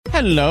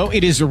Hello,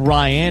 it is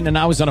Ryan, and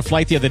I was on a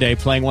flight the other day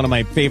playing one of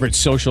my favorite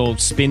social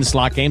spin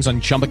slot games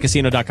on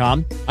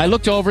ChumbaCasino.com. I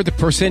looked over at the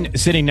person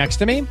sitting next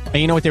to me, and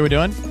you know what they were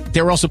doing?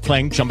 They were also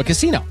playing Chumba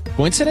Casino.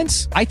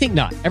 Coincidence? I think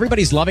not.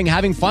 Everybody's loving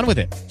having fun with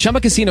it. Chumba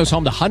Casino is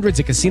home to hundreds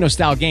of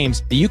casino-style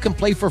games that you can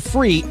play for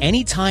free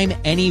anytime,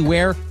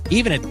 anywhere,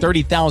 even at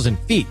 30,000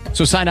 feet.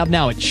 So sign up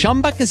now at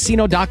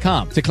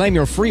ChumbaCasino.com to claim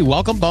your free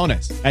welcome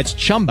bonus. That's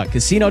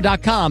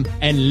ChumbaCasino.com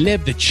and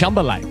live the Chumba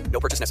life. No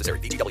purchase necessary.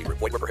 VGW.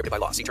 Void where prohibited by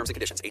law. See terms and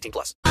conditions. 18+.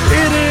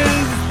 It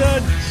is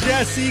the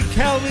Jesse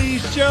Kelly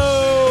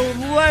Show.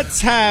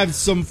 Let's have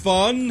some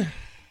fun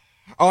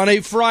on a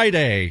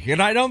Friday.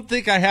 And I don't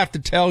think I have to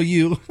tell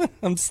you,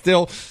 I'm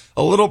still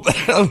a little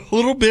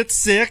bit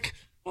sick.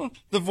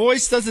 The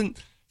voice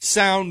doesn't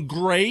sound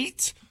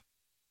great.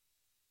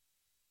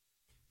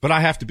 But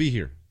I have to be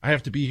here. I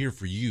have to be here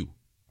for you.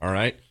 All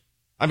right?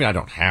 I mean, I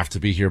don't have to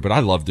be here, but I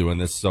love doing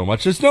this so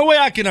much. There's no way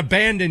I can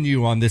abandon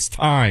you on this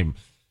time.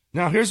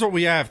 Now, here's what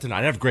we have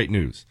tonight. I have great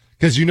news,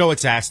 because you know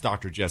it's Ask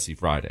Dr. Jesse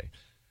Friday.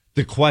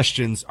 The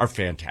questions are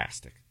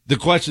fantastic. The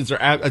questions are,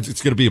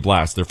 it's going to be a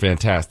blast. They're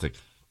fantastic.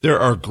 There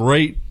are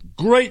great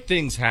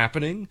things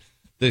happening.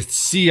 The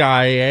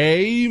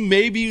CIA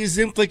maybe is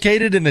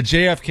implicated in the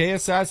JFK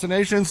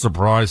assassination.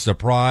 Surprise,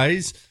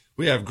 surprise.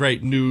 We have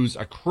great news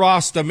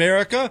across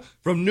America,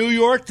 from New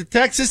York to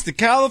Texas to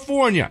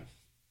California.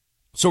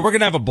 So we're going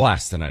to have a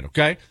blast tonight,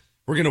 okay?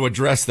 We're going to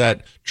address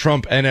that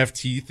Trump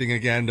NFT thing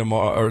again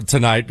tomorrow or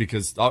tonight,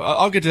 because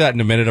I'll get to that in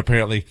a minute.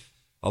 Apparently,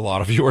 a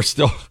lot of you are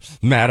still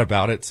mad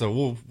about it,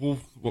 so we'll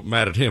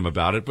mad at him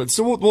about it. But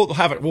so we'll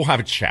have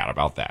a chat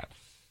about that.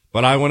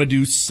 But I want to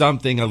do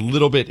something a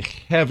little bit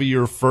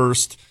heavier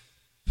first,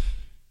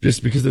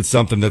 just because it's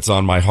something that's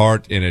on my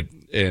heart,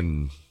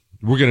 and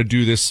we're going to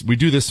do this. We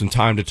do this from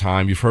time to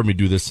time. You've heard me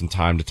do this from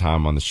time to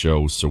time on the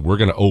show, so we're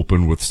going to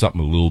open with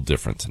something a little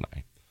different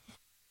tonight.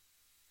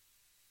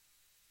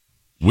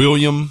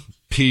 William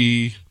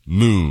P.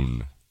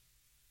 Moon.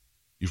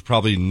 You've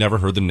probably never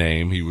heard the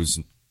name.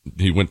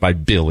 He went by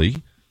Billy.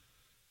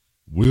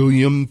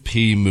 William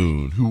P.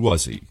 Moon. Who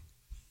was he?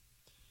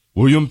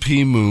 William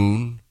P.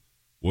 Moon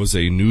was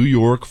a New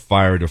York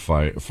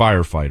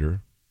firefighter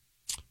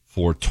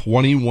for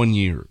 21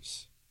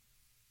 years.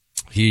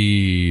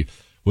 He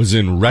was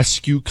in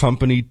Rescue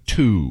Company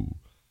 2.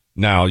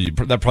 Now,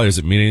 that probably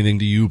doesn't mean anything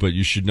to you, but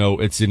you should know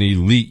it's an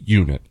elite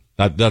unit.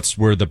 That's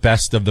where the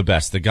best of the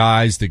best, the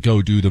guys that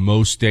go do the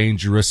most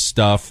dangerous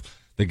stuff,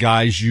 the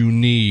guys you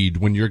need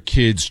when your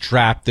kid's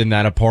trapped in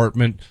that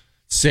apartment,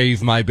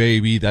 save my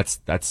baby. That's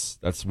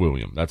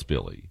William. That's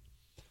Billy.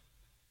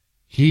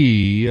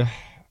 He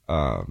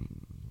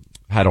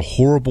had a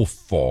horrible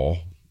fall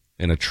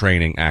in a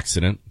training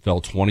accident,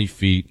 fell 20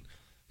 feet,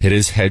 hit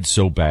his head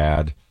so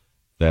bad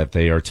that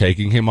they are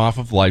taking him off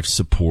of life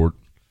support,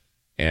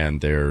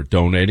 and they're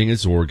donating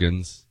his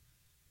organs,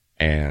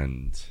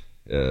 and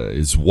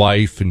his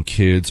wife and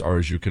kids are,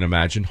 as you can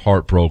imagine,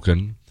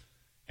 heartbroken.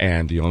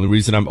 And the only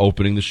reason I'm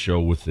opening the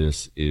show with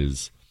this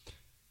is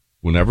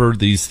whenever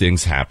these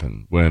things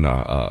happen, when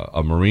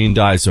a Marine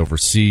dies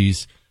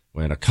overseas,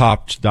 when a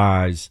cop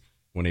dies,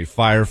 when a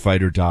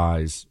firefighter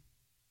dies,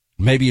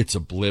 maybe it's a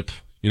blip.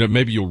 You know,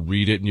 maybe you'll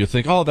read it and you'll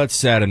think, oh, that's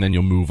sad, and then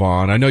you'll move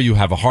on. I know you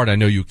have a heart. I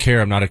know you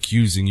care. I'm not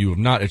accusing you of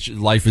not.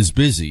 Life is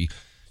busy.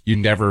 You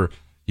never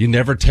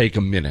take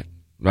a minute,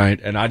 right?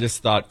 And I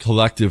just thought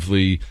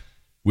collectively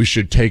we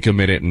should take a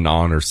minute and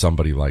honor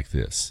somebody like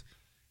this.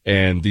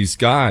 And these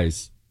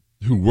guys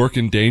who work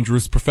in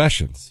dangerous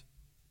professions,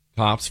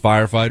 cops,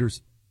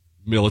 firefighters,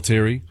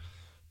 military,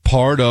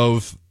 part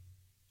of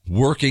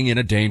working in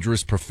a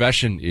dangerous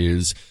profession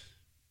is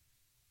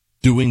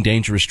doing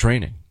dangerous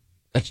training.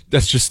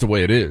 That's just the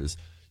way it is.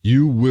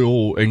 You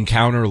will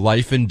encounter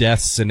life and death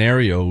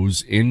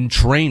scenarios in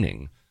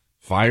training.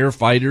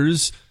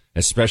 Firefighters,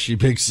 especially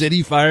big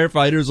city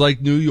firefighters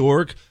like New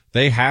York,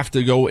 they have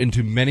to go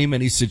into many,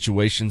 many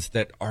situations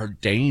that are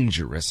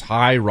dangerous.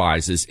 High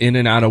rises, in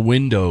and out of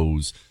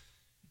windows.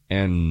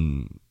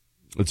 And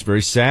it's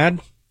very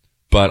sad,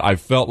 but I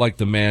felt like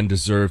the man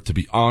deserved to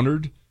be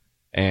honored.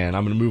 And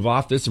I'm going to move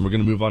off this, and we're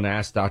going to move on to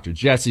Ask Dr.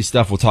 Jesse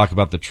stuff. We'll talk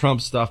about the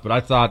Trump stuff, but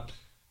I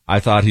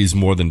thought he's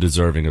more than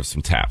deserving of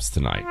some taps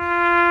tonight.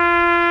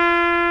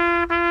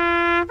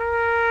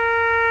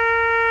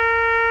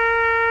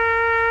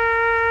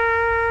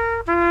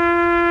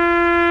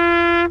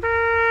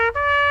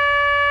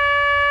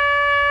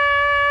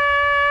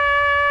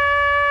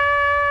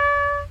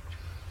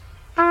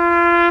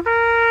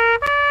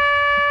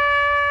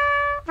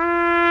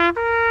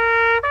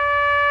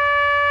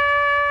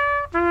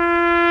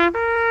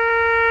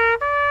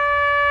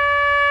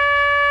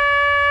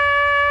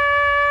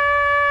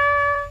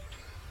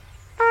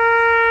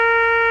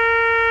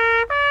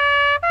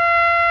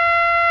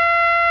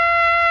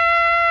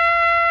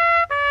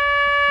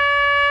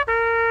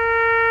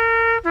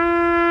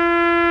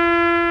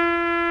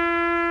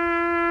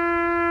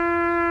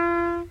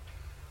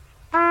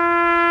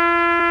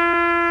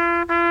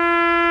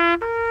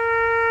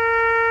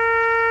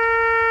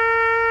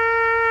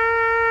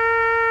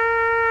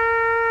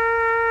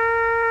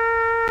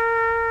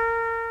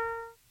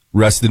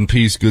 Rest in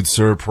peace, good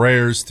sir.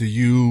 Prayers to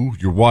you,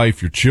 your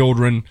wife, your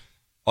children,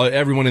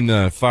 everyone in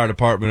the fire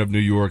department of New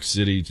York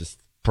City.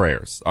 Just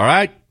prayers. All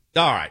right.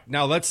 All right.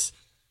 Now let's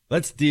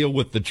deal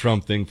with the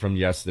Trump thing from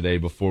yesterday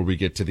before we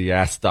get to the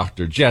Ask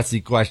Dr. Jesse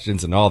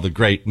questions and all the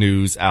great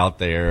news out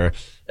there.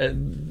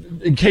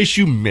 In case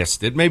you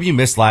missed it, maybe you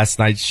missed last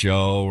night's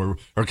show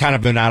or kind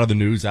of been out of the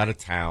news, out of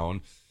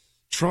town.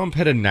 Trump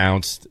had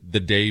announced the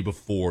day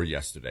before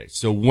yesterday.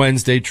 So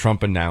Wednesday,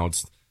 Trump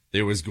announced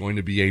there was going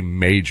to be a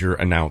major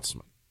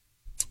announcement.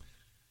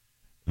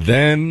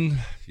 Then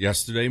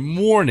yesterday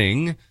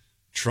morning,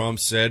 Trump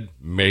said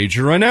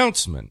major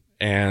announcement.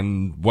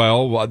 And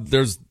well,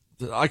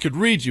 I could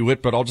read you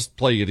it, but I'll just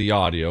play you the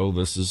audio.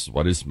 This is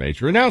what his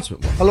major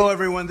announcement was. Hello,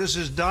 everyone. This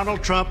is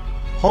Donald Trump.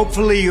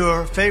 Hopefully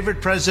your favorite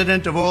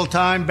president of all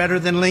time, better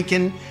than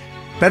Lincoln,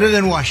 better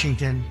than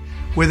Washington,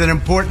 with an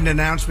important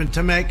announcement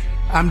to make.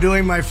 I'm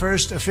doing my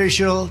first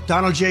official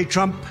Donald J.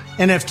 Trump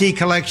NFT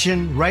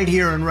collection right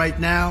here and right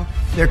now.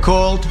 They're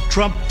called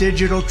Trump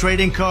Digital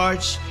Trading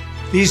Cards.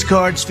 These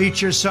cards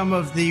feature some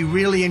of the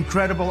really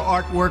incredible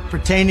artwork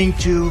pertaining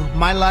to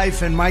my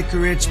life and my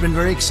career. It's been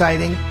very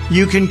exciting.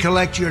 You can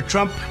collect your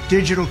Trump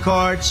digital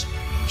cards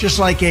just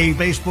like a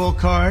baseball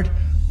card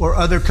or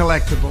other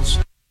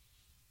collectibles.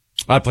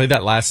 I played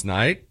that last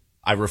night.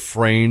 I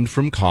refrained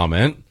from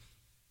comment,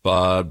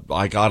 but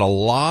I got a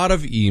lot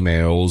of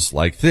emails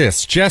like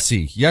this.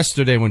 Jesse,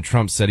 yesterday when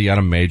Trump said he had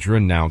a major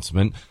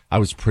announcement, I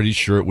was pretty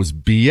sure it was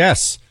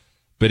BS.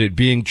 But it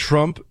being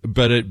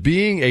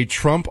a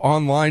Trump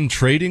online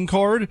trading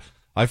card,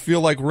 I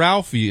feel like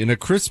Ralphie in A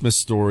Christmas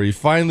Story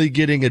finally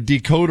getting a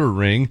decoder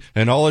ring,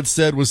 and all it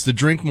said was to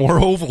drink more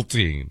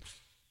Ovaltine.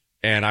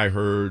 And I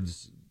heard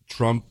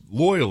Trump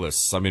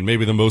loyalists. I mean,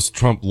 maybe the most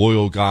Trump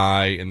loyal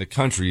guy in the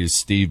country is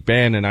Steve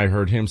Bannon. I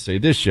heard him say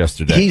this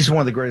yesterday. He's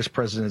one of the greatest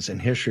presidents in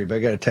history, but I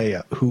got to tell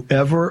you,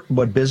 whoever,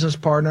 what business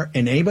partner,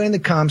 and anybody in the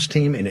comms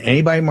team, and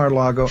anybody in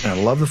Mar-a-Lago, and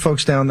I love the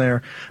folks down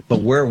there,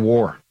 but we're at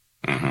war.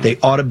 They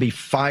ought to be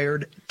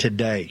fired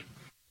today.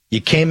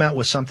 You came out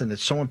with something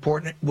that's so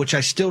important, which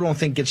I still don't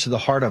think gets to the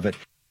heart of it.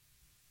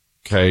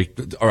 Okay.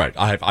 All right.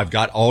 I've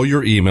got all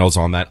your emails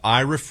on that. I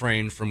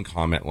refrained from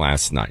comment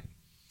last night.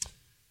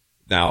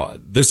 Now,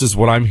 this is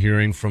what I'm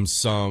hearing from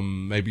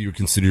some, maybe you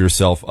consider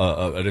yourself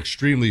an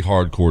extremely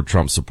hardcore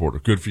Trump supporter.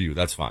 Good for you.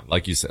 That's fine.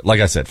 Like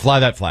I said,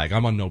 fly that flag.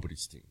 I'm on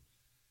nobody's team.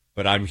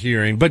 But I'm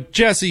hearing, but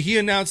Jesse, he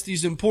announced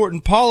these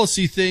important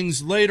policy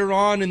things later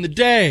on in the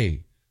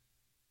day.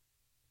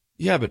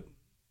 Yeah, but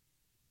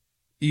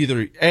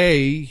either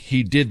A,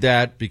 he did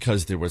that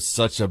because there was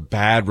such a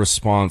bad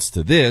response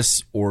to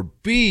this, or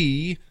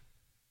B,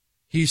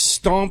 he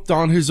stomped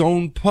on his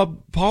own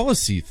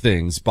policy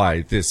things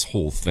by this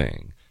whole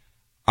thing.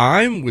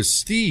 I'm with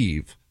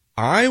Steve.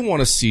 I want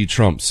to see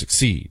Trump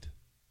succeed.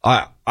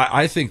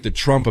 I think the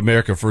Trump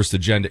America First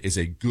agenda is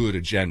a good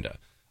agenda.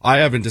 I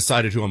haven't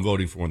decided who I'm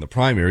voting for in the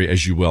primary,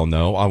 as you well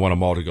know. I want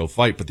them all to go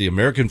fight, but the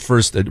America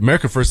First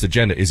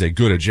agenda is a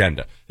good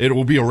agenda. It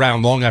will be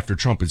around long after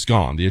Trump is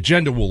gone. The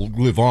agenda will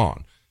live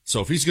on.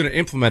 So if he's going to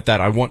implement that,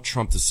 I want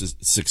Trump to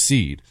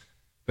succeed.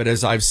 But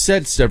as I've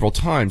said several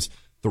times,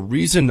 the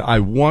reason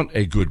I want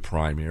a good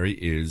primary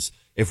is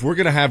if we're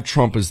going to have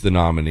Trump as the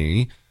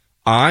nominee,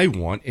 I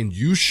want, and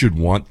you should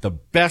want, the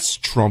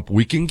best Trump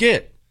we can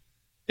get.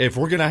 If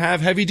we're going to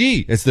have Heavy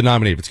D as the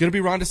nominee, if it's going to be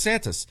Ron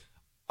DeSantis,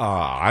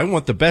 I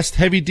want the best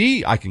Heavy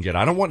D I can get.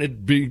 I don't want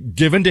it be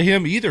given to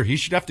him either. He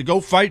should have to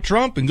go fight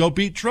Trump and go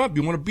beat Trump.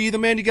 You want to be the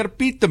man, you got to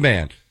beat the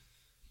man.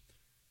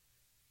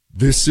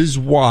 This is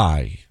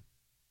why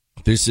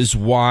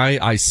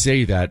I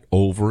say that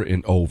over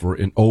and over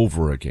and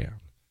over again.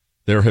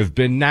 There have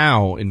been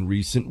now in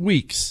recent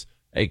weeks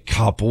a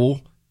couple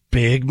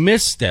big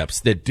missteps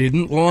that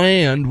didn't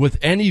land with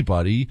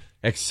anybody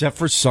except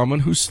for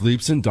someone who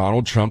sleeps in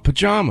Donald Trump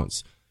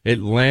pajamas. It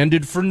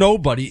landed for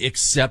nobody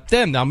except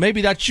them. Now,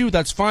 maybe that's you.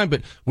 That's fine.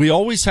 But we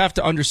always have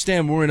to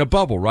understand we're in a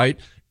bubble, right?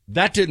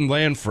 That didn't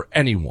land for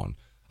anyone.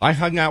 I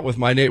hung out with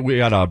we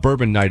had a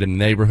bourbon night in the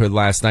neighborhood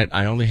last night.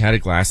 I only had a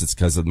glass. It's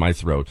because of my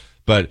throat.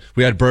 But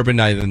we had bourbon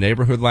night in the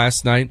neighborhood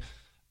last night.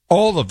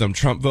 All of them,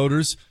 Trump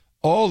voters,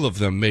 all of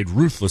them made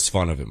ruthless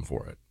fun of him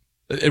for it.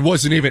 It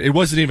wasn't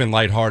even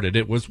lighthearted.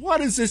 It was,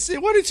 what is this?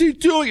 What is he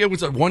doing? It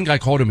was one guy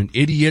called him an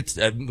idiot,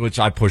 which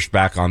I pushed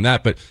back on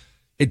that, but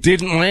it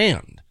didn't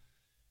land.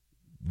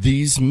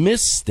 These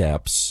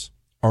missteps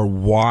are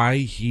why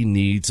he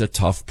needs a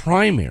tough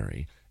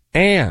primary.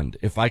 And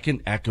if I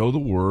can echo the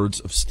words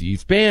of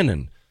Steve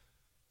Bannon,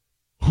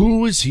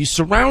 who is he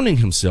surrounding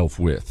himself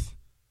with?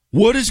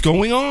 What is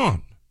going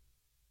on?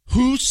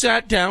 Who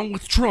sat down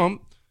with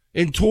Trump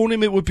and told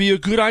him it would be a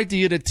good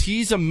idea to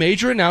tease a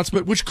major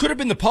announcement, which could have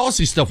been the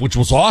policy stuff, which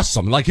was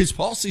awesome. Like his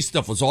policy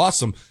stuff was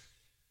awesome.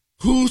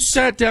 Who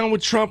sat down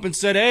with Trump and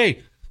said,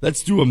 hey,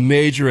 let's do a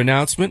major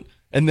announcement?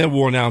 And then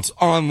we'll announce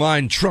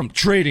online Trump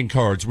trading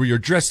cards where you're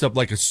dressed up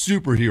like a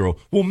superhero.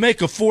 We'll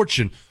make a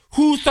fortune.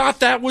 Who thought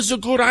that was a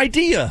good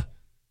idea?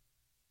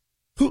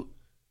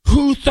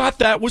 Who thought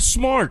that was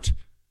smart?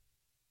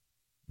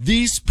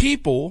 These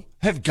people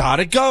have got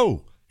to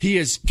go. He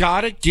has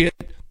got to get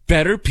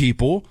better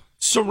people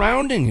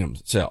surrounding him.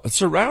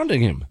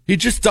 He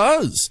just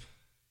does.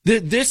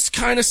 This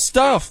kind of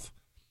stuff,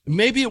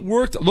 maybe it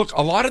worked. Look,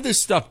 a lot of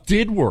this stuff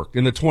did work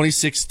in the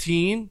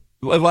 2016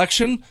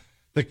 election.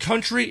 The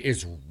country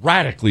is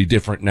radically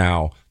different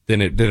now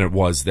than it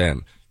was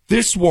then.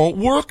 This won't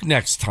work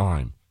next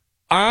time.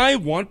 I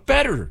want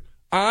better.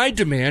 I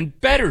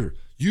demand better.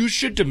 You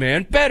should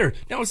demand better.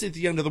 Now, is it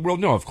the end of the world?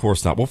 No, of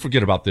course not. We'll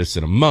forget about this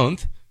in a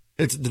month.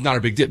 It's not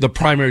a big deal. The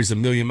primary's a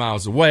million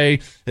miles away.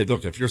 Hey,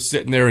 look, if you're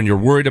sitting there and you're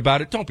worried about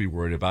it, don't be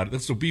worried about it.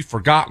 This will be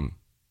forgotten.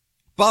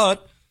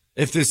 But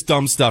if this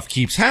dumb stuff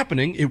keeps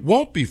happening, it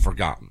won't be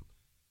forgotten.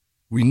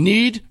 We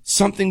need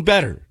something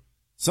better.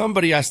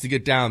 Somebody has to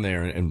get down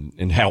there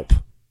and help.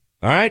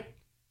 All right?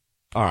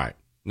 All right.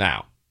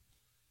 Now,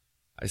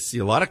 I see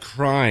a lot of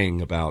crying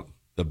about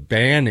the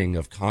banning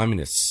of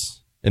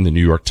communists in the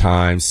New York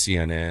Times,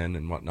 CNN,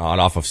 and whatnot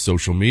off of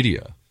social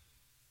media.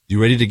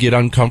 You ready to get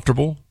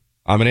uncomfortable?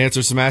 I'm going to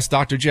answer some Ask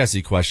Dr.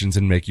 Jesse questions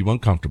and make you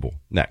uncomfortable.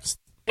 Next.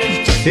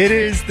 It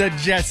is the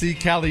Jesse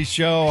Kelly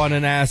Show on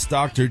an Ask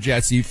Dr.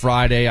 Jesse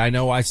Friday. I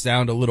know I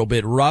sound a little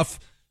bit rough.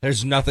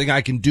 There's nothing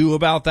I can do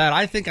about that.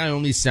 I think I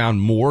only sound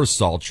more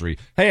sultry.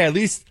 Hey, at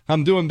least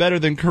I'm doing better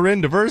than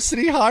Corinne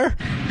Diversity Hire.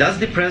 Does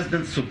the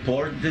president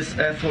support this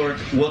effort?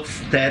 What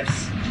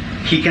steps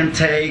he can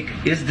take?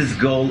 Is this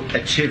goal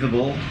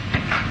achievable?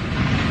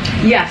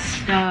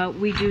 Yes,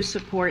 we do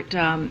support.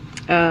 That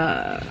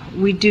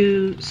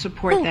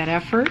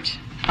effort.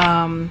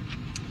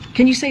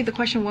 Can you say the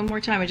question one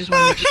more time? I just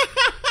want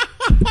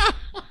to.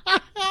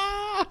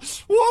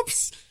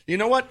 Whoops. You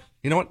know what?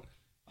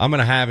 I'm going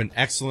to have an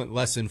excellent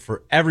lesson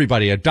for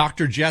everybody, a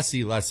Dr.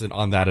 Jesse lesson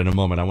on that in a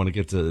moment. I want to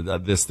get to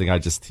this thing I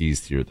just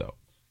teased here, though.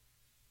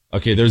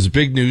 Okay, there's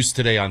big news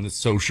today on the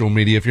social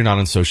media. If you're not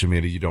on social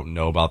media, you don't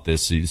know about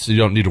this, so you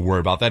don't need to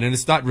worry about that. And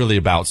it's not really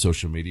about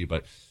social media,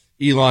 but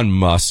Elon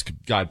Musk,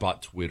 guy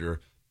bought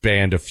Twitter,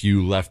 banned a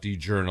few lefty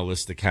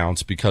journalist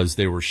accounts because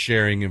they were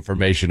sharing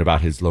information about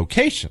his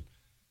location.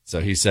 So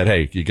he said,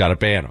 hey, you got to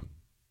ban them.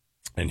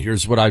 And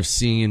here's what I've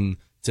seen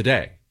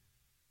today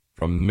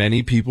from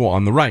many people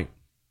on the right.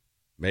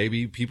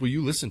 Maybe people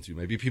you listen to,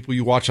 maybe people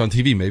you watch on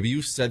TV. Maybe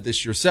you said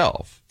this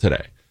yourself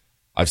today.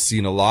 I've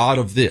seen a lot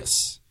of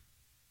this.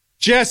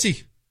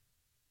 Jesse,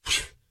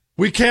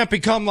 we can't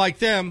become like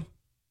them.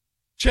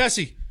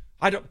 Jesse,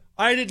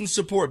 I didn't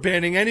support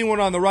banning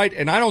anyone on the right,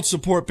 and I don't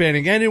support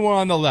banning anyone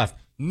on the left.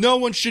 No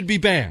one should be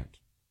banned.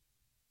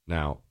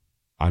 Now,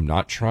 I'm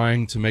not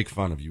trying to make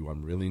fun of you.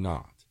 I'm really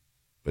not.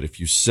 But if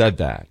you said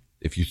that,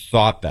 if you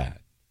thought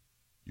that,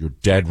 you're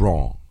dead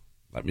wrong.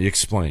 Let me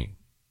explain.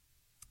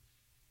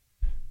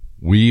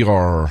 We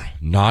are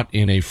not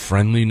in a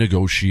friendly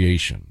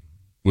negotiation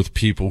with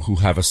people who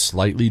have a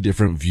slightly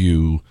different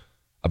view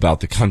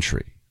about the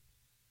country.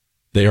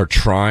 They are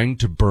trying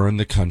to burn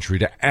the country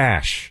to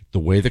ash the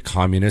way the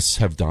communists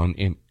have done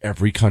in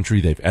every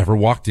country they've ever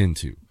walked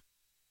into.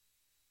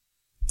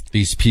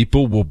 These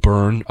people will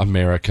burn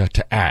America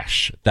to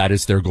ash. That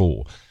is their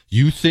goal.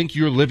 You think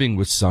you're living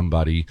with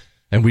somebody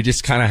and we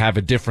just kind of have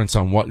a difference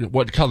on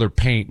what color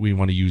paint we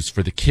want to use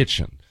for the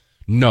kitchen.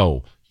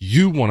 No,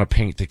 you want to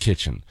paint the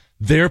kitchen.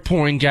 They're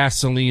pouring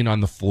gasoline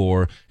on the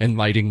floor and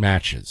lighting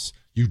matches.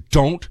 You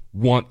don't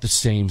want the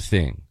same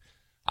thing.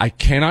 I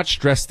cannot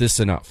stress this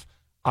enough.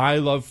 I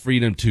love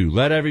freedom too.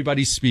 Let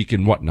everybody speak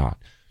and whatnot.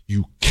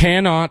 You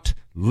cannot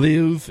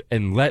live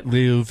and let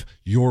live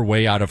your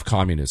way out of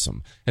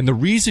communism. And the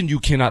reason you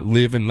cannot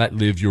live and let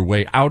live your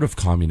way out of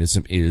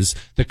communism is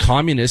the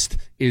communist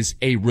is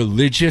a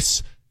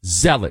religious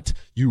zealot.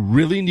 You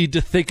really need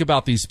to think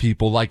about these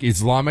people like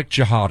Islamic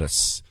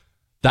jihadists.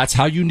 That's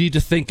how you need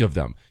to think of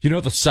them. You know,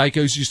 the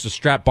psychos used to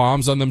strap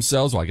bombs on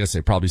themselves. Well, I guess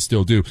they probably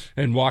still do,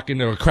 and walk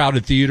into a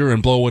crowded theater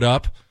and blow it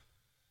up.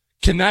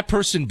 Can that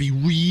person be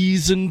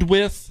reasoned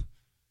with?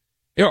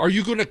 Are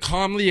you going to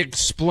calmly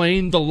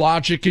explain the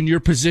logic in your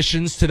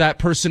positions to that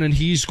person and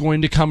he's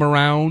going to come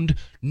around?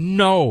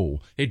 No,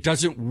 it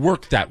doesn't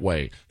work that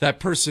way. That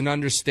person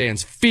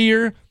understands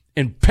fear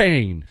and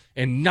pain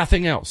and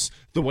nothing else.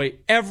 The way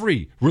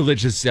every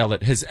religious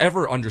zealot has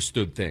ever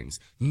understood things.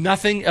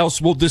 Nothing else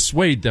will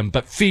dissuade them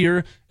but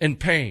fear and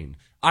pain.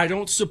 I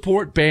don't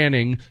support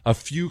banning a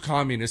few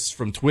communists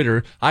from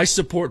Twitter. I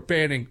support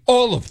banning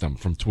all of them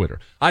from Twitter.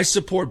 I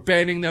support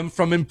banning them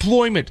from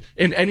employment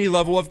in any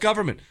level of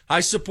government.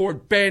 I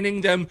support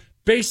banning them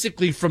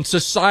basically from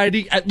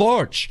society at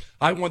large.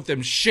 I want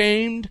them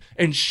shamed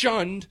and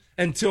shunned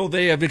until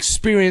they have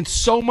experienced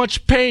so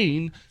much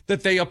pain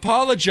that they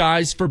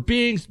apologize for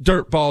being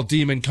dirtball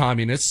demon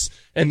communists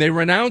and they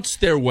renounce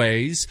their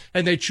ways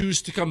and they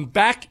choose to come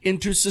back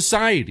into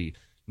society.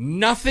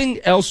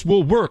 Nothing else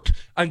will work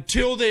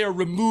until they are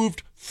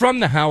removed from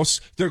the house.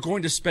 They're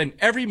going to spend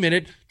every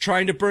minute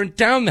trying to burn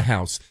down the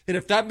house. And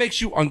if that makes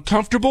you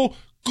uncomfortable,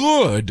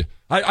 good.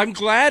 I'm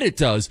glad it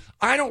does.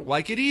 I don't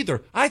like it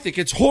either. I think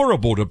it's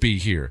horrible to be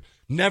here.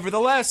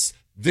 Nevertheless,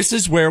 this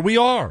is where we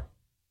are.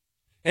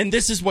 And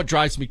this is what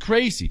drives me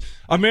crazy.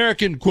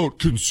 American, quote,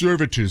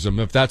 conservatism,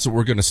 if that's what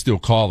we're going to still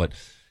call it,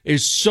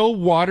 is so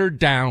watered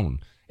down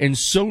and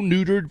so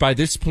neutered by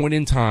this point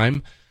in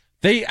time,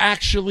 they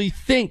actually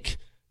think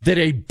that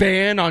a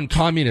ban on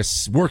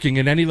communists working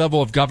in any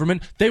level of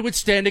government, they would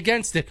stand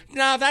against it.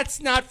 No,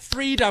 that's not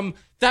freedom.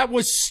 That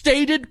was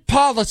stated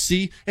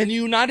policy in the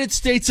United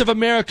States of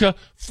America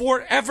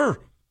forever.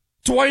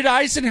 Dwight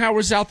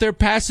Eisenhower's out there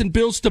passing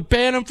bills to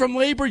ban them from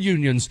labor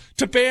unions,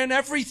 to ban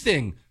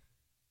everything.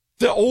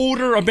 The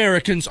older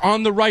Americans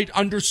on the right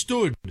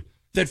understood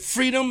that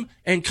freedom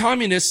and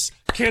communists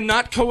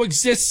cannot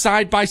coexist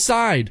side by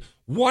side.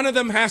 One of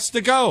them has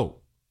to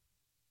go.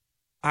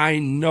 I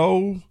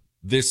know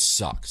this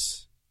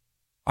sucks.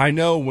 I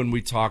know when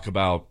we talk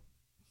about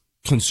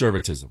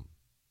conservatism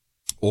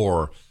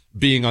or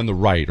being on the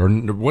right or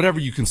whatever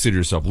you consider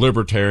yourself,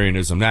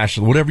 libertarianism,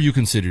 national, whatever you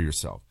consider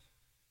yourself,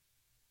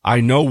 I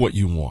know what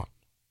you want.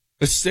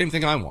 It's the same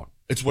thing I want.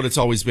 It's what it's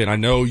always been. I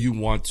know you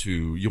want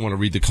to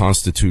read the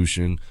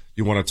Constitution.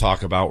 You want to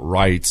talk about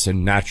rights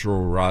and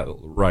natural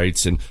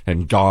rights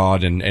and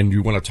God and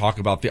you want to talk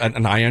about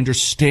and I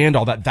understand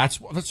all that. That's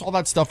all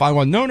that stuff I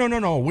want.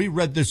 No. We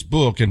read this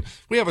book and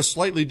we have a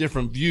slightly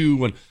different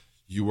view, and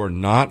you are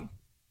not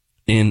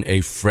in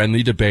a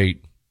friendly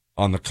debate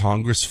on the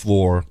Congress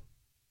floor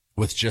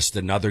with just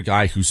another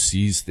guy who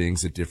sees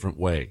things a different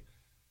way.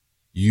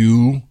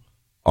 You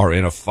are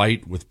in a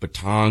fight with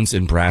batons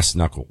and brass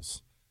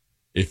knuckles.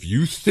 If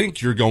you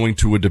think you're going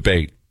to a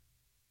debate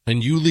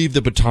and you leave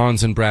the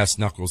batons and brass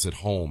knuckles at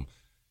home,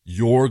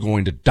 you're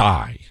going to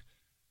die.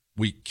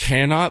 We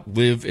cannot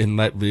live and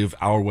let live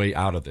our way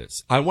out of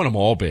this. I want them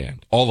all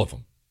banned. All of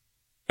them.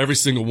 Every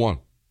single one.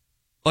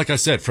 Like I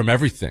said, from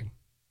everything.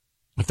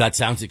 If that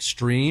sounds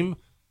extreme,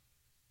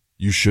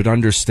 you should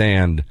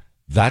understand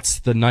that's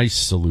the nice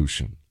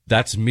solution.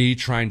 That's me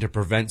trying to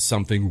prevent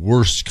something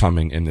worse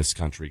coming in this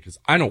country, because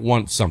I don't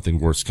want something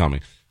worse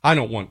coming. I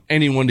don't want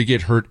anyone to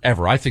get hurt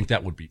ever. I think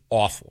that would be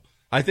awful.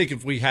 I think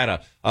if we had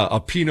a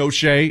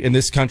Pinochet in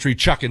this country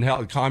chucking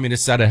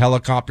communists out of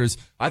helicopters,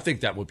 I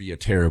think that would be a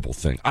terrible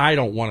thing. I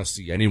don't want to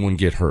see anyone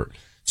get hurt.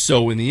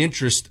 So in the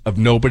interest of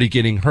nobody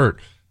getting hurt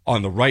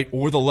on the right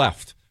or the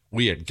left,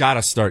 we had got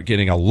to start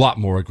getting a lot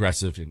more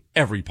aggressive in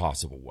every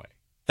possible way.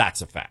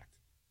 That's a fact.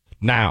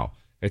 Now,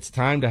 it's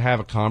time to have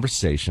a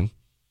conversation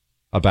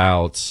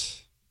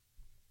about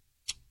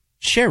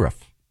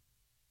Sheriff,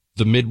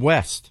 the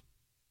Midwest,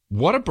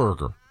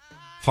 Whataburger,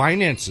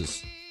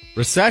 finances,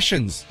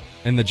 recessions,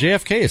 and the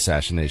JFK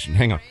assassination.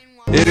 Hang on.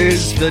 It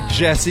is the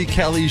Jesse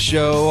Kelly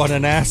Show on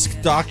an Ask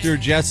Dr.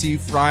 Jesse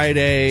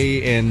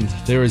Friday, and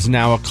there is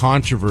now a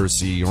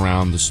controversy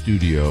around the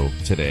studio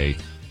today.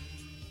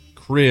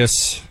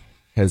 Chris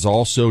has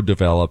also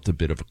developed a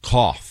bit of a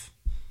cough,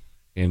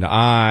 and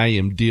I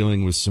am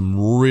dealing with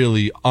some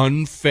really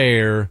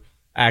unfair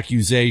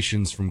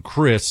accusations from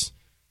Chris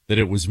that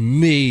it was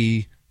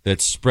me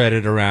that spread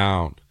it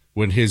around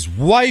when his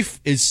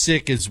wife is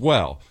sick as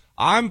well.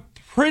 I'm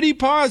pretty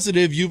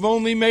positive you've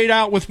only made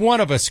out with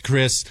one of us,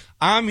 Chris.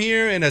 I'm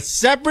here in a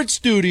separate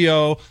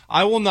studio.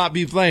 I will not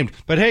be blamed.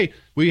 But hey,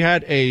 we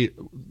had a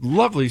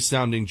lovely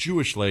sounding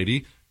Jewish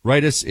lady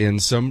write us in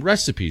some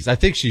recipes. I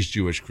think she's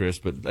Jewish, Chris,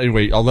 but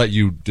anyway, I'll let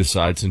you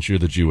decide since you're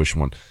the Jewish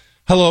one.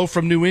 Hello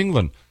from New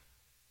England.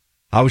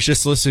 I was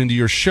just listening to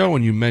your show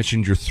and you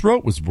mentioned your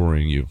throat was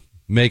worrying you.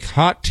 Make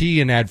hot tea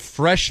and add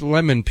fresh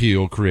lemon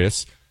peel,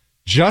 Chris.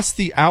 Just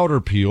the outer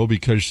peel,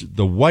 because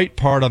the white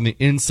part on the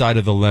inside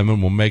of the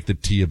lemon will make the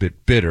tea a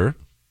bit bitter.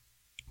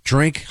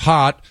 Drink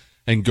hot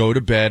and go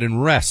to bed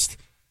and rest.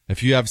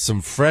 If you have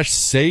some fresh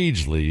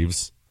sage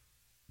leaves,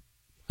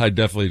 I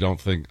definitely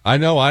don't think, I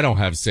know I don't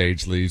have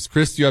sage leaves.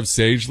 Chris, do you have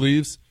sage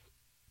leaves?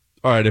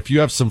 All right, if you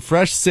have some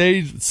fresh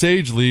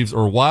sage leaves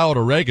or wild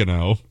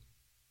oregano,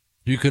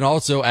 you can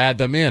also add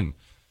them in.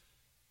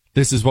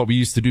 This is what we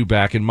used to do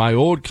back in my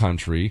old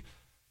country.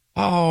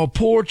 Oh,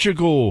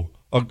 Portugal.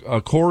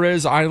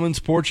 Corez Islands,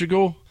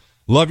 Portugal.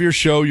 Love your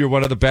show. You're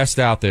one of the best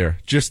out there.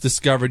 Just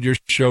discovered your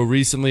show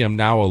recently. I'm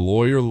now a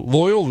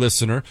loyal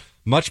listener.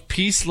 Much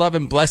peace, love,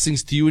 and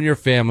blessings to you and your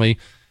family.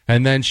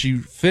 And then she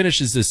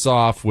finishes this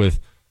off with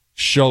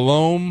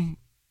Shalom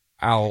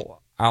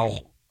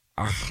Aleichem.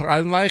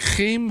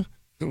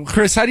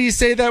 Chris, how do you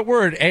say that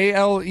word?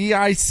 Aleichem.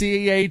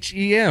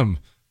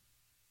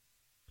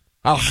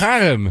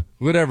 Alchaim,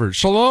 whatever.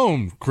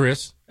 Shalom,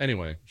 Chris.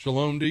 Anyway,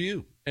 shalom to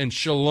you. And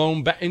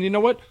shalom back. And you know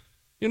what?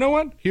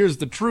 Here's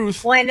the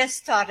truth. Buenas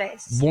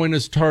tardes.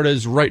 Buenas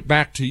tardes right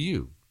back to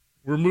you.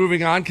 We're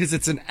moving on because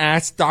it's an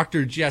Ask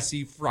Dr.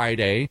 Jesse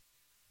Friday.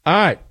 All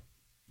right.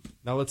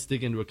 Now let's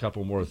dig into a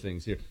couple more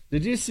things here.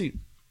 Did you see,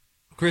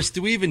 Chris,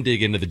 do we even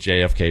dig into the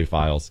JFK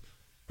files?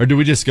 Or do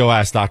we just go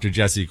ask Dr.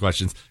 Jesse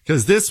questions?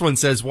 Because this one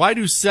says, why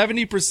do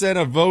 70%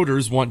 of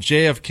voters want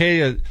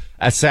JFK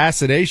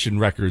assassination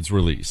records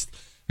released?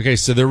 Okay,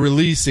 so they're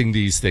releasing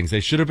these things. They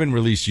should have been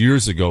released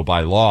years ago by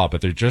law,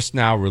 but they're just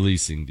now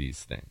releasing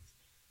these things.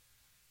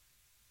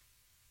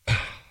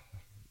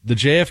 The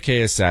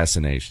JFK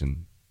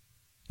assassination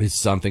is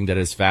something that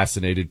has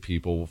fascinated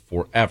people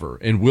forever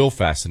and will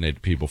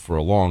fascinate people for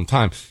a long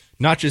time,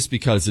 not just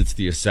because it's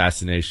the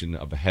assassination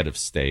of a head of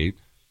state,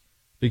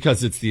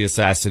 because it's the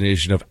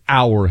assassination of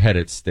our head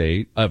of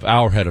state.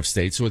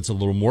 So it's a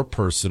little more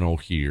personal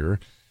here.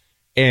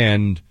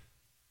 And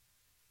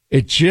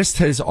it just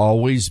has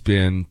always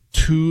been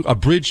a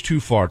bridge too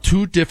far,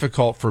 too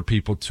difficult for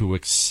people to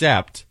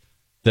accept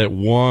that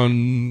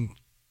one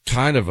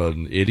kind of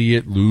an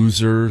idiot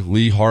loser,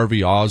 Lee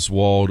Harvey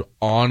Oswald,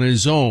 on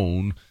his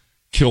own,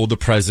 killed the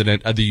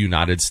president of the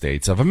United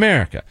States of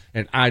America.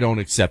 And I don't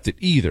accept it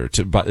either.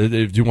 But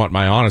if you want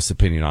my honest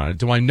opinion on it,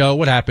 do I know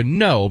what happened?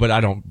 No, but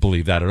I don't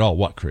believe that at all.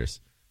 What, Chris?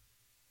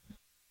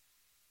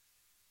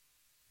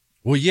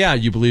 Well, yeah,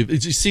 you believe.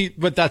 You see,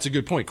 but that's a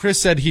good point.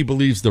 Chris said he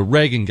believes the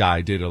Reagan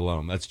guy did it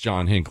alone. That's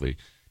John Hinckley.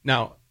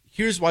 Now,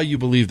 here's why you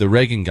believe the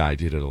Reagan guy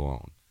did it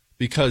alone.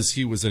 Because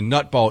he was a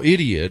nutball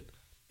idiot,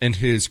 and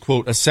his,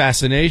 quote,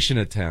 assassination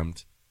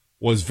attempt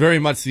was very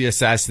much the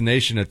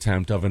assassination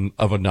attempt of a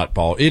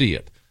nutball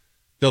idiot.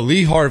 The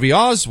Lee Harvey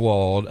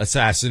Oswald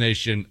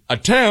assassination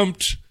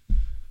attempt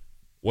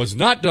was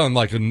not done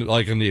like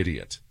an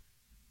idiot.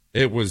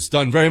 It was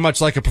done very much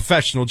like a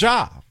professional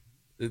job.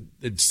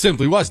 It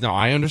simply was. Now,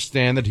 I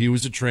understand that he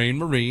was a trained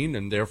Marine,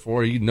 and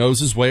therefore he knows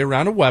his way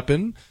around a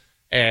weapon.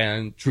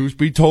 And truth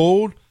be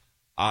told,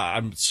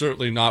 I'm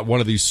certainly not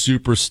one of these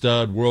super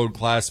stud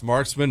world-class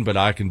marksmen, but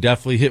I can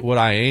definitely hit what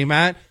I aim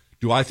at.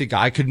 Do I think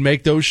I could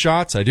make those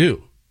shots? I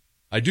do.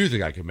 I do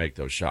think I could make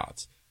those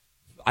shots.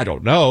 I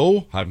don't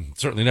know. I'm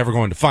certainly never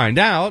going to find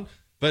out,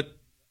 but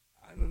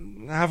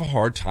I have a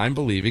hard time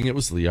believing it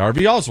was Lee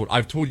Harvey Oswald.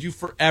 I've told you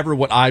forever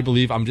what I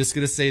believe. I'm just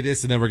going to say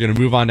this, and then we're going to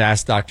move on to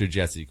Ask Dr.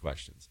 Jesse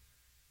questions.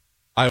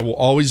 I will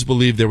always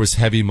believe there was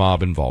heavy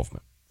mob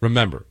involvement.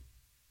 Remember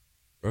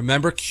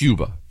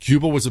Cuba.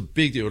 Cuba was a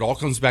big deal. It all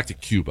comes back to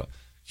Cuba.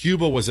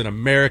 Cuba was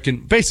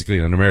basically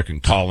an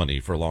American colony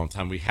for a long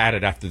time. We had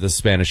it after the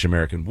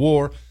Spanish-American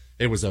War.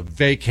 It was a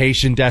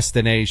vacation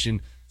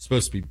destination,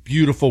 supposed to be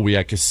beautiful. We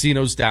had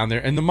casinos down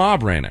there, and the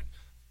mob ran it.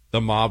 The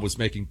mob was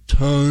making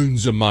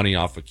tons of money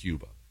off of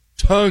Cuba.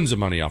 Tons of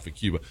money off of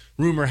Cuba.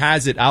 Rumor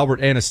has it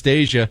Albert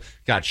Anastasia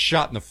got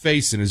shot in the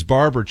face in his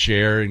barber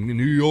chair in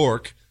New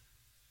York,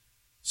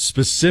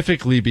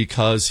 specifically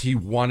because he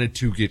wanted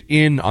to get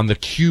in on the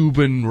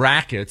Cuban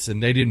rackets,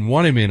 and they didn't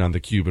want him in on the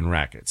Cuban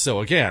rackets. So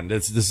again,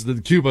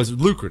 Cuba's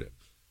lucrative.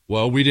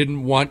 Well, we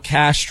didn't want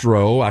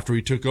Castro after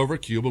he took over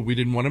Cuba. We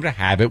didn't want him to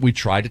have it. We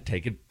tried to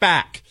take it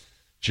back.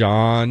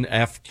 John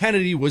F.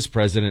 Kennedy was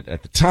president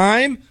at the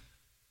time.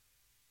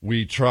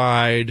 We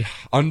tried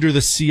under the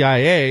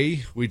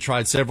CIA. We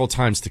tried several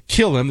times to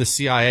kill him. The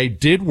CIA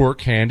did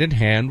work hand in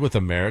hand with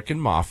American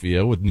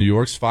Mafia, with New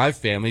York's Five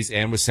Families,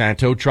 and with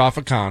Santo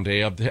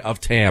Trafficante of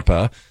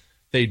Tampa.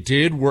 They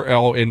did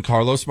work, in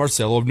Carlos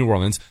Marcello of New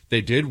Orleans.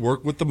 They did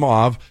work with the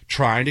mob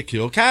trying to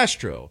kill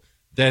Castro.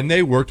 Then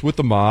they worked with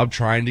the mob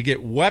trying to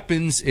get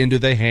weapons into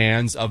the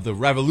hands of the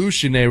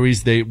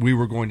revolutionaries we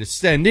were going to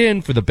send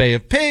in for the Bay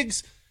of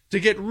Pigs to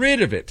get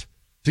rid of it,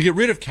 to get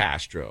rid of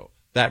Castro.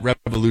 That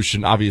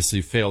revolution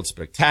obviously failed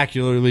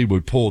spectacularly. We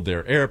pulled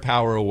their air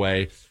power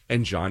away.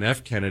 And John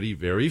F. Kennedy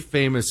very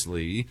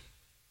famously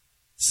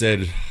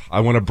said, I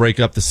want to break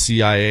up the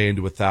CIA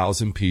into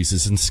 1,000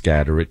 pieces and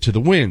scatter it to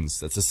the winds.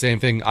 That's the same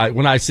thing.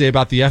 When I say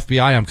about the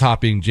FBI, I'm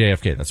copying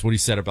JFK. That's what he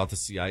said about the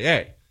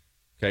CIA.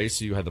 Okay,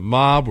 so you had the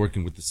mob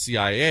working with the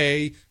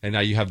CIA, and now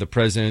you have the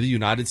President of the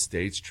United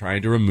States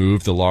trying to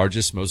remove the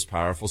largest, most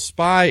powerful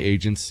spy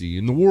agency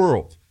in the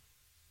world.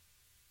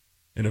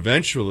 And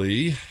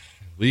eventually,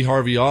 Lee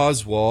Harvey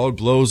Oswald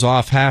blows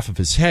off half of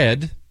his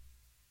head,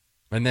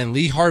 and then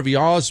Lee Harvey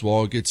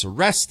Oswald gets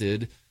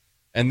arrested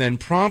and then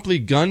promptly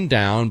gunned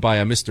down by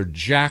a Mr.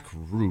 Jack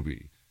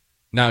Ruby.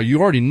 Now,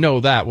 you already know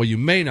that. What you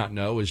may not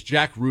know is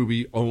Jack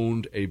Ruby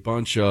owned a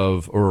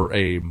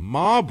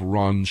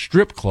mob-run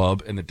strip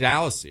club in the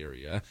Dallas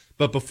area.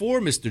 But before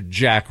Mr.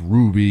 Jack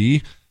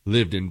Ruby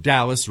lived in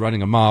Dallas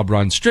running a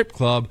mob-run strip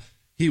club,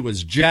 he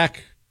was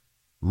Jack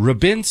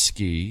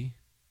Rubinsky,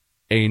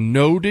 a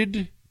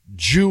noted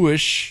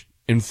Jewish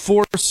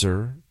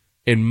enforcer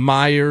in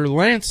Meyer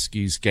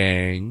Lansky's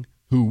gang,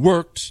 who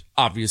worked,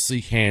 obviously,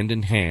 hand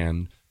in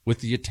hand with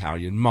the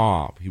Italian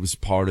mob. He was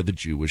part of the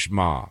Jewish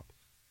mob.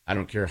 I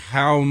don't care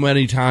how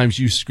many times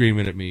you scream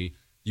it at me,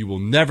 you will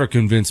never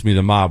convince me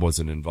the mob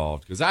wasn't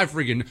involved. Because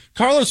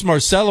Carlos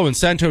Marcello and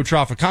Santo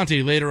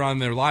Trafficante later on in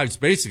their lives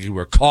basically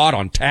were caught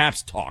on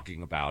taps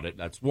talking about it.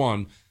 That's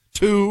one.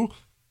 Two,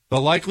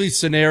 the likely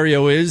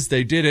scenario is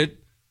they did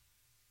it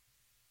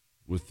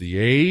with the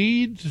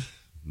aid,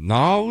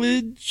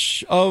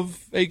 knowledge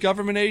of a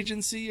government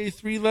agency, a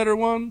three-letter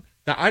one.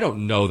 Now, I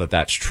don't know that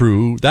that's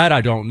true. That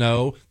I don't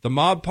know. The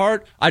mob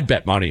part, I'd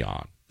bet money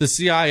on. The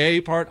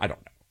CIA part, I don't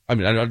know. I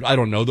mean, I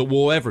don't know that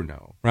we'll ever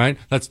know, right?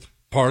 That's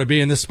part of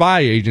being the spy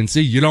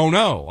agency. You don't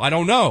know. I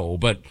don't know.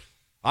 But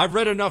I've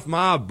read enough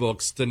mob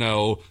books to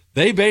know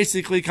they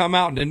basically come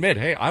out and admit,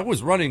 hey, I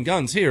was running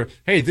guns here.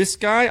 Hey, this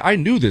guy, I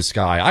knew this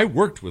guy. I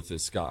worked with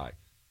this guy.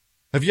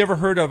 Have you ever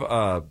heard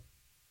of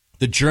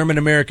the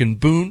German-American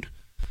Bund?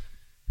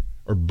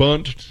 Or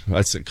Bund?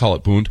 I call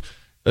it Bund.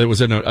 It was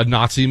a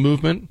Nazi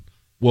movement.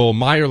 Well,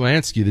 Meyer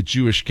Lansky, the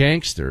Jewish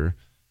gangster,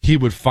 he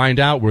would find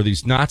out where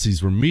these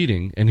Nazis were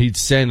meeting, and he'd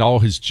send all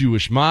his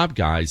Jewish mob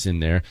guys in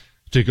there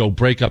to go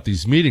break up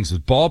these meetings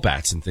with ball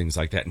bats and things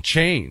like that and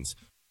chains.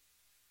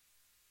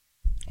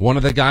 One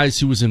of the guys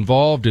who was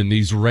involved in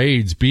these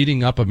raids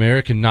beating up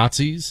American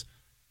Nazis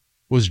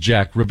was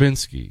Jack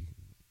Rubinsky.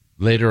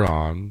 Later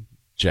on,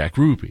 Jack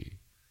Ruby.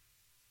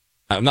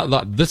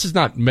 This is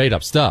not made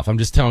up stuff. I'm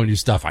just telling you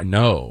stuff I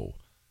know.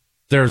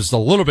 There's a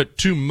little bit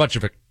too much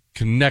of a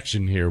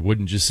connection here,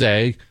 wouldn't you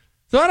say?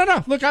 So I don't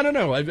know. Look, I don't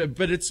know.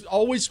 But it's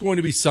always going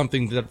to be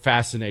something that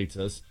fascinates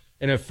us.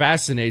 And it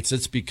fascinates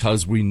us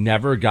because we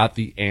never got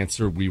the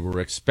answer we were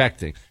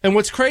expecting. And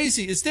what's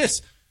crazy is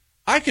this.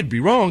 I could be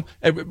wrong.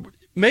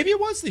 Maybe it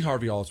was the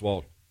Harvey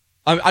Oswald.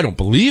 I don't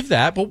believe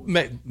that, but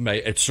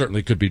it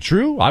certainly could be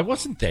true. I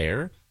wasn't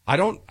there. I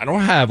don't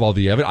have all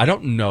the evidence. I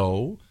don't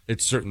know.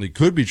 It certainly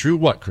could be true.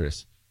 What,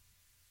 Chris?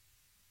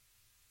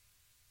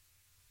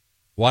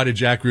 Why did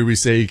Jack Ruby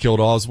say he killed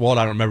Oswald?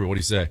 I don't remember what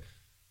he said.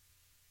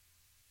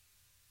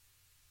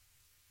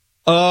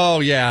 Oh,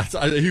 yeah.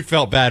 He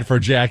felt bad for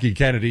Jackie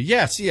Kennedy.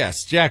 Yes.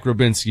 Jack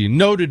Rubinsky,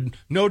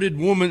 noted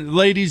woman,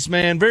 ladies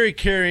man, very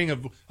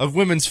caring of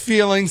women's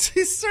feelings.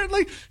 He's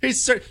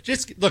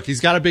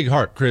got a big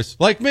heart, Chris,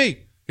 like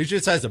me. He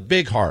just has a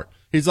big heart.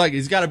 He's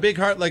got a big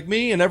heart like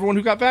me and everyone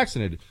who got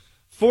vaccinated.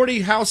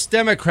 40 House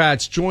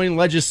Democrats join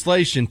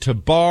legislation to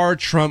bar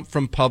Trump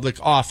from public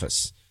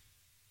office.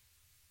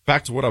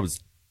 Back to what I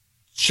was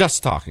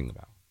just talking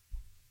about.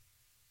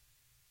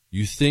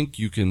 You think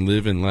you can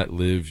live and let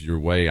live your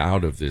way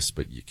out of this,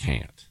 but you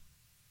can't.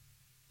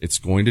 It's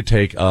going to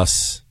take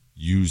us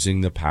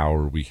using the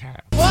power we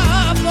have.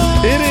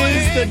 It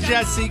is the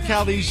Jesse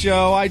Kelly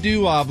Show. I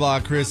do, blah,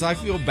 Chris. I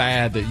feel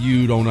bad that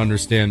you don't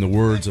understand the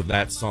words of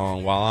that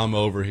song while I'm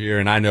over here,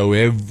 and I know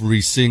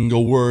every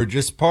single word.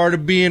 Just part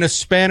of being a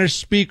Spanish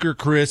speaker,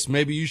 Chris.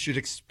 Maybe you should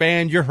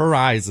expand your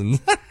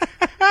horizons.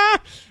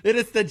 It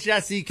is the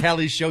Jesse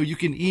Kelly Show. You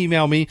can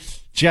email me,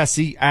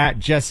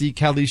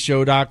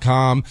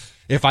 jesse@jessekellyshow.com.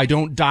 If I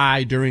don't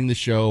die during the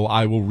show,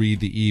 I will read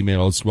the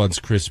emails once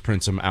Chris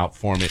prints them out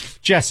for me.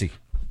 Jesse,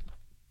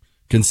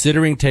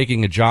 considering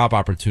taking a job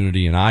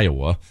opportunity in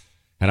Iowa,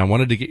 and I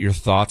wanted to get your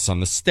thoughts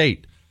on the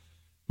state.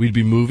 We'd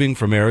be moving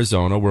from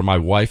Arizona, where my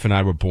wife and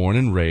I were born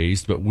and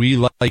raised, but we,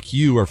 like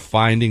you, are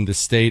finding the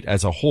state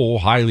as a whole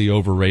highly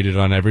overrated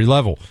on every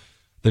level.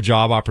 The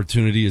job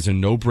opportunity is a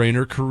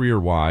no-brainer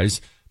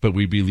career-wise, but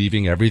we'd be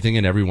leaving everything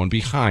and everyone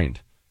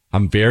behind.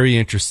 I'm very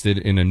interested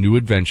in a new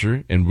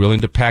adventure and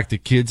willing to pack the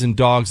kids and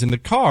dogs in the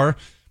car.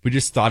 We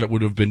just thought it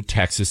would have been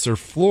Texas or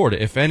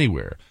Florida, if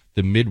anywhere.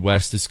 The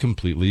Midwest is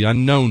completely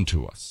unknown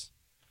to us.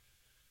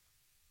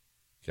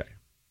 Okay.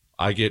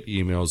 I get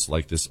emails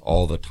like this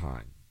all the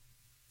time.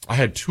 I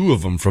had 2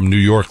 of them from New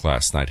York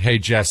last night. Hey,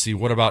 Jesse,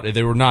 what about,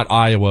 they were not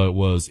Iowa, it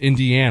was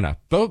Indiana.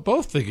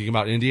 Both thinking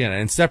about Indiana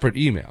in separate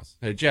emails.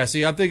 Hey,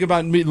 Jesse, I'm thinking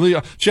about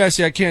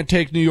Jesse, I can't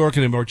take New York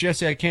anymore.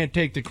 Jesse, I can't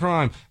take the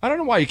crime. I don't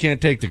know why you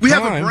can't take the crime. We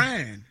have a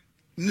brand.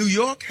 New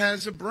York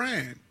has a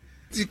brand.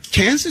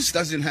 Kansas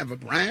doesn't have a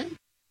brand.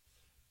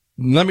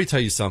 Let me tell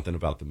you something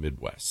about the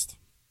Midwest.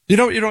 You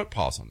know what?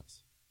 Pause on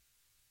this.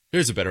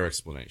 Here's a better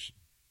explanation.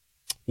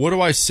 What do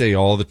I say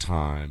all the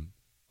time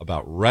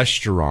about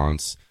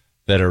restaurants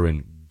that are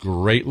in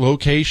great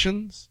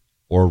locations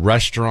or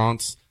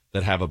restaurants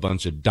that have a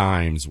bunch of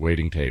dimes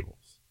waiting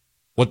tables?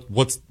 What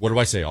do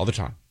I say all the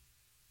time?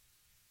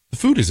 The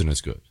food isn't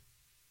as good.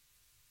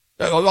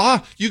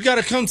 You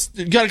gotta come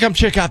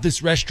check out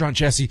this restaurant,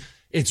 Jesse.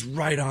 It's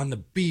right on the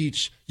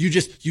beach. You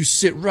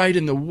sit right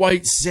in the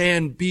white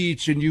sand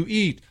beach and you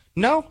eat.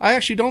 No, I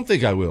actually don't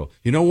think I will.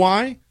 You know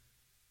why?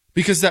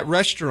 Because that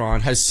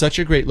restaurant has such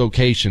a great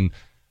location.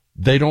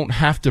 They don't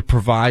have to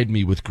provide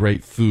me with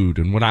great food.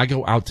 And when I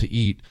go out to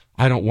eat,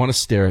 I don't want to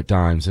stare at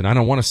dimes and I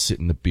don't want to sit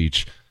in the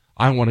beach.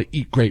 I want to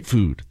eat great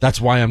food. That's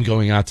why I'm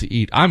going out to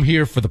eat. I'm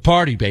here for the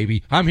party,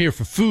 baby. I'm here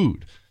for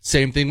food.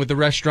 Same thing with the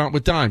restaurant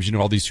with dimes. You know,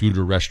 all these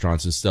Hooter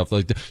restaurants and stuff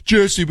like that.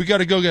 Jesse, we got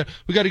to go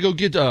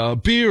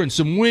get beer and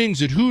some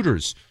wings at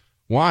Hooters.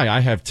 Why?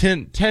 I have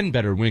 10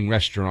 better wing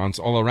restaurants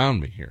all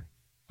around me here.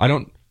 I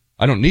don't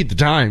need the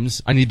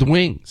dimes. I need the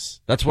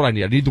wings. That's what I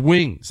need. I need the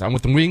wings. I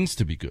want the wings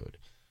to be good.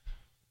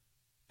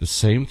 The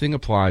same thing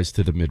applies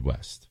to the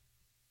Midwest.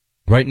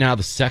 Right now,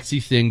 the sexy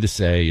thing to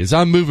say is,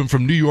 I'm moving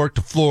from New York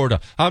to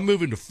Florida. I'm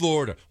moving to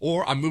Florida,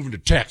 or I'm moving to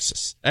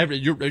Texas.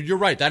 You're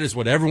right. That is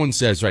what everyone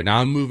says right now.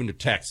 I'm moving to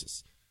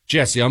Texas.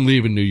 Jesse, I'm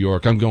leaving New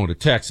York. I'm going to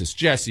Texas.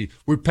 Jesse,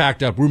 we're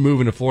packed up. We're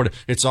moving to Florida.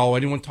 It's all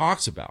anyone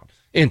talks about.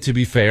 And to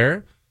be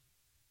fair,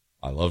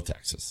 I love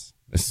Texas.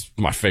 It's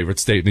my favorite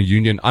state in the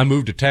union. I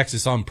moved to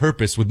Texas on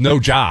purpose with no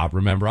job.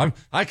 Remember,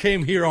 I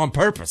came here on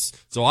purpose.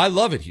 So I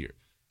love it here.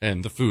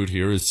 And the food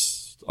here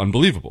is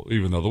unbelievable,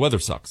 even though the weather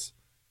sucks.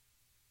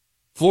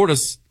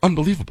 Florida's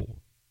unbelievable.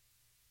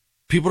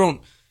 People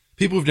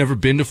who've never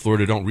been to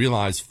Florida don't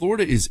realize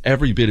Florida is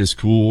every bit as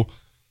cool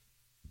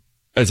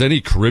as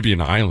any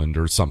Caribbean island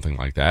or something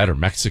like that, or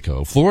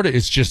Mexico. Florida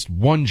is just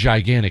one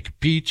gigantic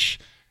beach,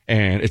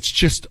 and it's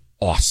just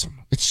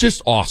awesome. It's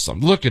just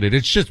awesome. Look at it.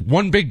 It's just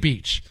one big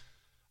beach.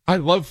 I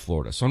love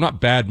Florida, so I'm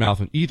not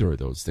bad-mouthing either of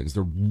those things.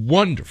 They're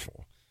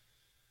wonderful.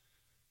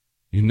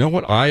 You know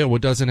what Iowa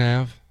doesn't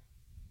have?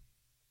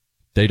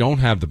 They don't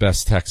have the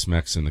best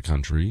Tex-Mex in the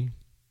country,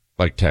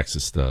 like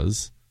Texas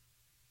does.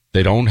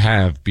 They don't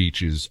have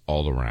beaches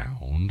all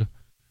around.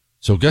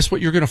 So guess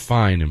what you're going to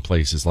find in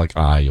places like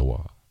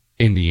Iowa,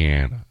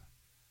 Indiana?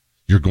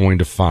 You're going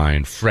to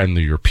find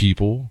friendlier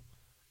people.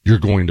 You're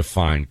going to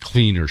find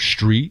cleaner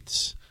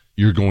streets.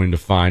 You're going to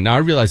find, now I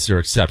realize there are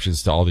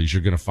exceptions to all these.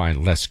 You're going to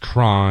find less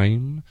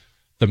crime.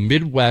 The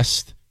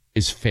Midwest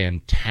is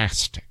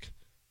fantastic.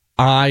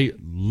 I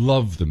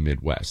love the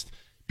Midwest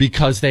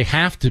because they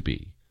have to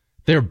be.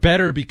 They're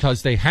better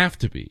because they have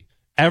to be.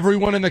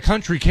 Everyone in the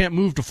country can't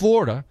move to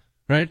Florida,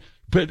 right?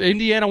 But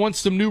Indiana wants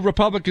some new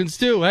Republicans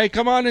too. Hey,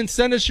 come on and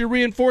send us your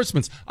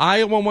reinforcements.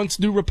 Iowa wants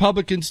new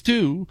Republicans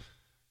too.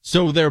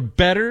 So they're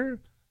better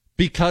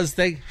because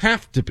they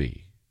have to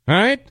be. All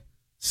right?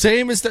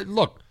 Same as that.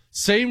 Look,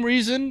 same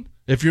reason.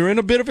 If you're in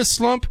a bit of a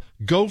slump,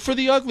 go for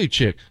the ugly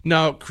chick.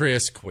 No,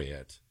 Chris,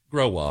 quit.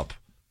 Grow up.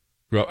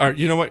 All right,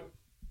 you know what?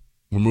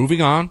 We're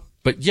moving on.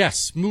 But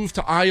yes, move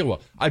to Iowa.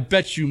 I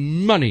bet you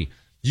money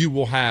you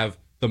will have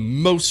the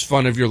most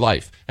fun of your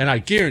life. And I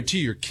guarantee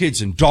your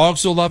kids and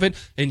dogs will love it.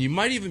 And you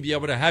might even be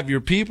able to have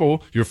your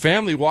people, your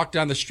family, walk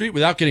down the street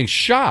without getting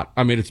shot.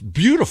 I mean, it's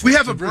beautiful. We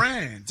have a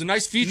brand. It's a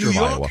nice feature New of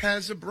York Iowa.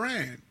 has a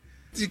brand.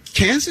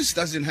 Kansas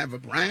doesn't have a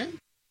brand.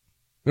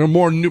 There are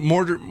more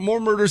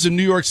murders in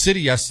New York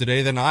City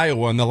yesterday than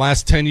Iowa in the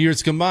last 10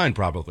 years combined,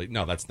 probably.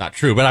 No, that's not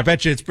true, but I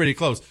bet you it's pretty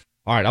close.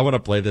 All right, I want to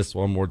play this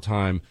one more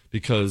time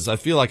because I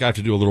feel like I have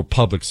to do a little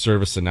public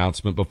service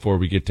announcement before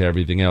we get to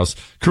everything else.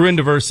 Corinne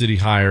Diversity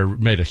Hire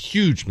made a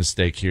huge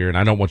mistake here, and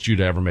I don't want you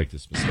to ever make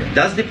this mistake.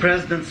 Does the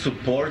president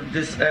support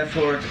this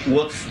effort?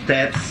 What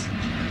steps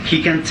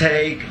he can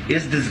take?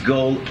 Is this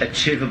goal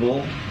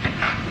achievable?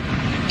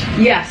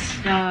 Yes,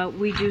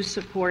 we do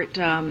support.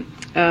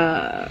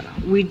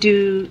 We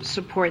do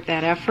support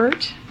that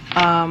effort.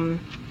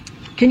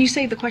 Can you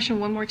say the question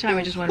one more time?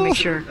 I just want to make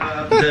sure.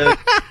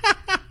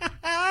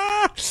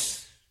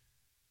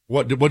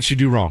 What'd she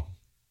do wrong?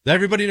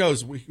 Everybody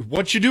knows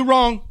what you do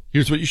wrong.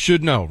 Here's what you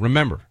should know.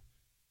 Remember,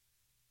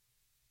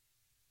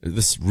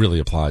 this really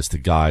applies to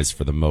guys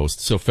for the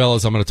most. So,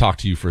 fellas, I'm going to talk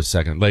to you for a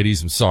second.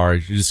 Ladies, I'm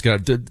sorry. You just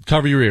got to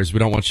cover your ears. We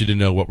don't want you to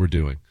know what we're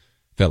doing.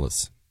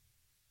 Fellas,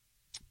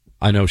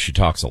 I know she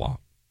talks a lot.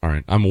 All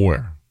right, I'm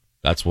aware.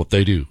 That's what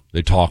they do.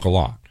 They talk a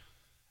lot.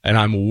 And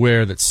I'm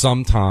aware that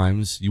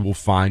sometimes you will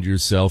find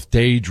yourself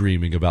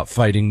daydreaming about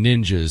fighting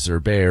ninjas or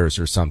bears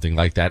or something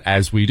like that,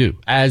 as we do,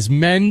 as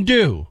men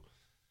do.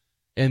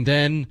 And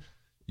then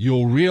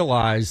you'll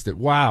realize that,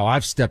 wow,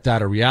 I've stepped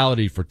out of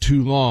reality for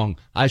too long.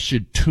 I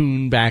should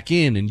tune back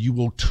in. And you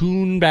will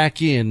tune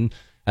back in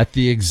at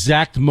the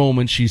exact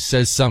moment she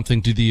says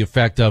something to the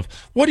effect of,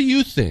 what do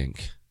you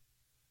think?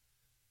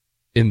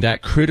 In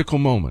that critical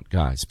moment,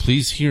 guys,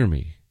 please hear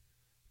me.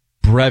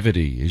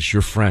 Brevity is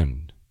your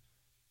friend.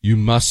 You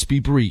must be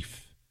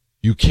brief.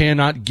 You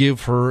cannot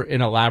give her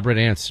an elaborate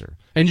answer.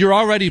 And you're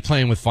already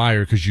playing with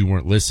fire because you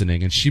weren't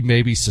listening, and she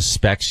maybe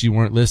suspects you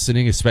weren't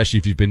listening, especially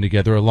if you've been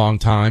together a long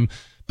time.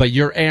 But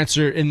your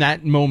answer in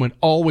that moment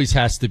always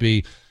has to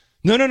be,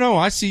 no,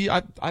 I see,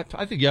 I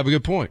think you have a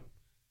good point.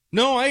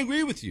 No, I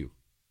agree with you.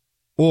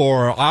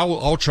 Or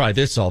I'll try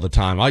this all the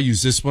time. I'll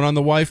use this one on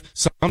the wife.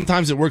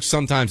 Sometimes it works,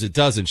 sometimes it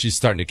doesn't. She's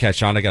starting to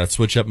catch on. I got to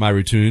switch up my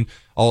routine.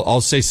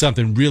 I'll say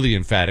something really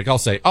emphatic. I'll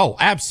say, oh,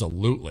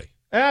 absolutely.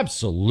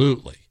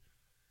 Absolutely.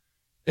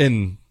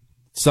 And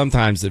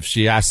sometimes if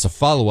she asks a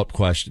follow-up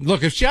question,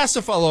 look, if she asks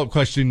a follow-up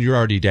question, you're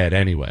already dead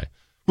anyway.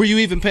 Were you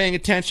even paying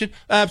attention?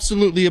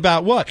 Absolutely.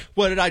 About what?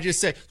 What did I just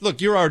say?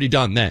 Look, you're already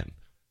done then.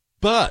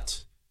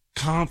 But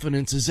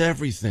confidence is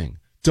everything.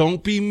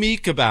 Don't be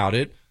meek about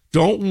it.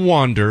 Don't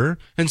wonder,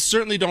 and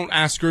certainly don't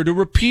ask her to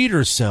repeat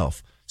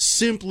herself.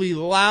 Simply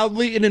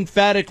loudly and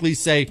emphatically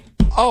say,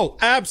 oh,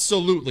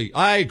 absolutely,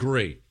 I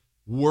agree.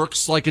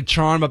 Works like a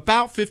charm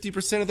about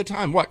 50% of the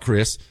time. What,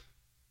 Chris?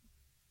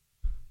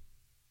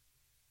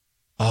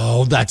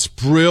 Oh, that's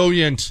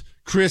brilliant.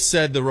 Chris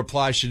said the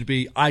reply should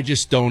be, I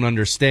just don't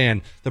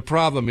understand. The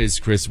problem is,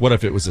 Chris, what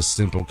if it was a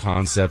simple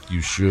concept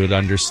you should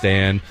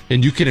understand?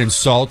 And you can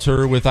insult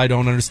her with, I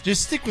don't understand.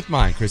 Just stick with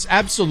mine, Chris.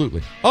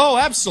 Absolutely. Oh,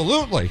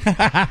 absolutely.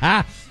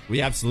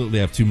 We absolutely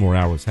have 2 more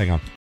hours. Hang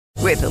on.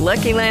 With the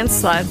Lucky Land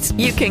Slots,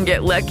 you can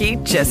get lucky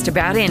just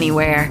about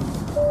anywhere.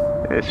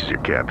 This is your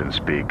captain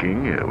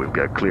speaking. We've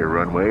got clear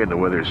runway and the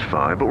weather's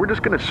fine, but we're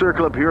just going to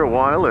circle up here a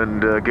while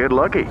and get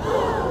lucky.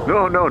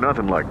 No,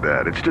 nothing like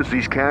that. It's just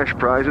these cash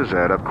prizes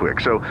add up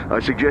quick. So I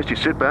suggest you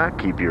sit back,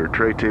 keep your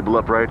tray table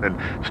upright, and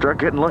start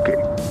getting lucky.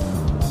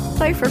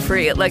 Play for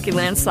free at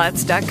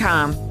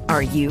LuckyLandSlots.com.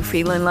 Are you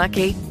feeling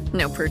lucky?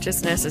 No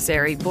purchase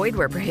necessary. Void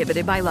where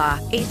prohibited by law.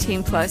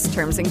 18+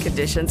 terms and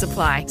conditions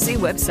apply. See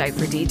website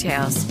for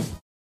details.